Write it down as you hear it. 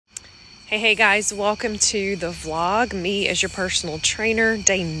Hey guys, welcome to the vlog. Me as your personal trainer,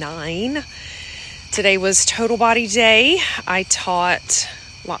 day 9. Today was total body day. I taught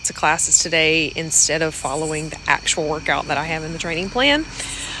lots of classes today instead of following the actual workout that I have in the training plan.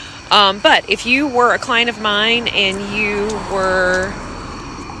 But if you were a client of mine and you were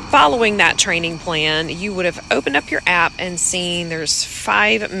following that training plan, you would have opened up your app and seen there's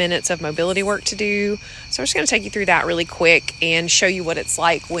 5 minutes of mobility work to do. So I'm just going to take you through that really quick and show you what it's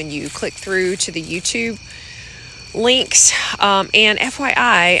like when you click through to the YouTube links. And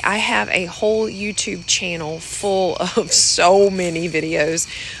FYI, I have a whole YouTube channel full of so many videos.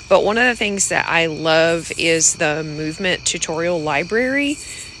 But one of the things that I love is the movement tutorial library.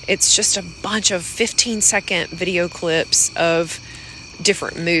 It's just a bunch of 15-second video clips of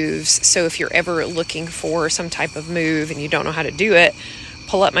different moves. So if you're ever looking for some type of move and you don't know how to do it,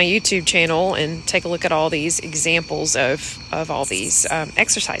 pull up my YouTube channel and take a look at all these examples of all these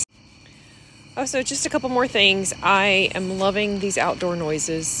exercises. Oh, so just a couple more things. I am loving these outdoor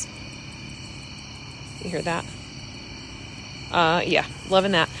noises. You hear that? Yeah,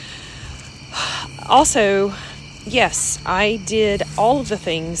 loving that. Also, yes, I did all of the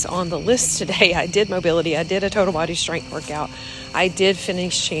things on the list today. I did mobility. I did a total body strength workout. I did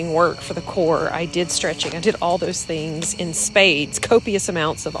finishing work for the core. I did stretching. I did all those things in spades, copious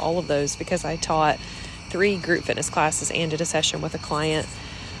amounts of all of those, because I taught 3 group fitness classes and did a session with a client.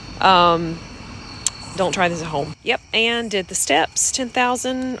 Don't try this at home. Yep, and did the steps,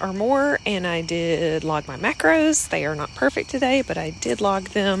 10,000 or more, and I did log my macros. They are not perfect today, but I did log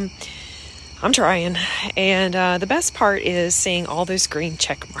them. I'm trying. And the best part is seeing all those green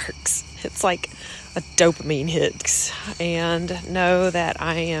check marks. It's like a dopamine hit, and know that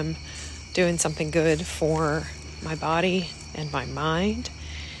I am doing something good for my body and my mind.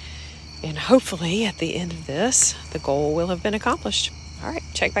 And hopefully at the end of this, the goal will have been accomplished. All right,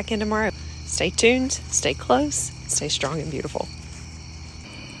 check back in tomorrow. Stay tuned, stay close, stay strong and beautiful.